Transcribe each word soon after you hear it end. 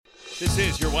This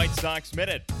is your White Sox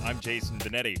Minute. I'm Jason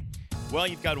Benetti. Well,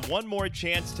 you've got one more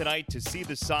chance tonight to see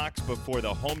the Sox before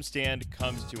the homestand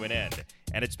comes to an end.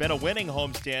 And it's been a winning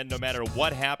homestand no matter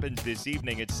what happens this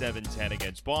evening at 7:10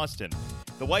 against Boston.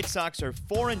 The White Sox are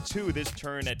 4-2 this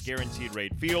turn at Guaranteed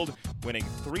Rate Field, winning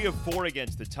 3 of 4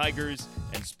 against the Tigers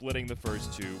and splitting the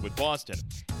first 2 with Boston.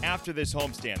 After this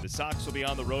homestand, the Sox will be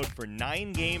on the road for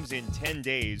 9 games in 10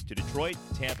 days to Detroit,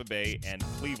 Tampa Bay, and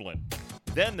Cleveland.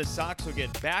 Then the Sox will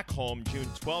get back home June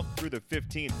 12th through the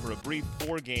 15th for a brief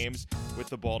 4 games with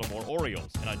the Baltimore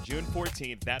Orioles. And on June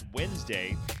 14th, that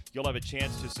Wednesday, you'll have a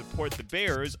chance to support the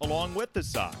Bears along with the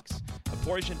Sox. A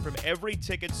portion from every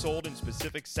ticket sold in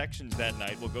specific sections that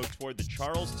night will go toward the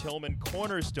Charles Tillman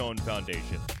Cornerstone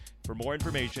Foundation. For more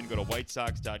information, go to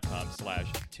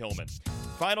whitesox.com/Tillman.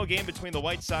 Final game between the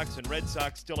White Sox and Red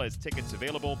Sox still has tickets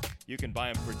available. You can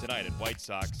buy them for tonight at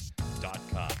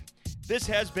whitesox.com. This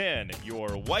has been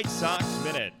your White Sox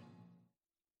Minute.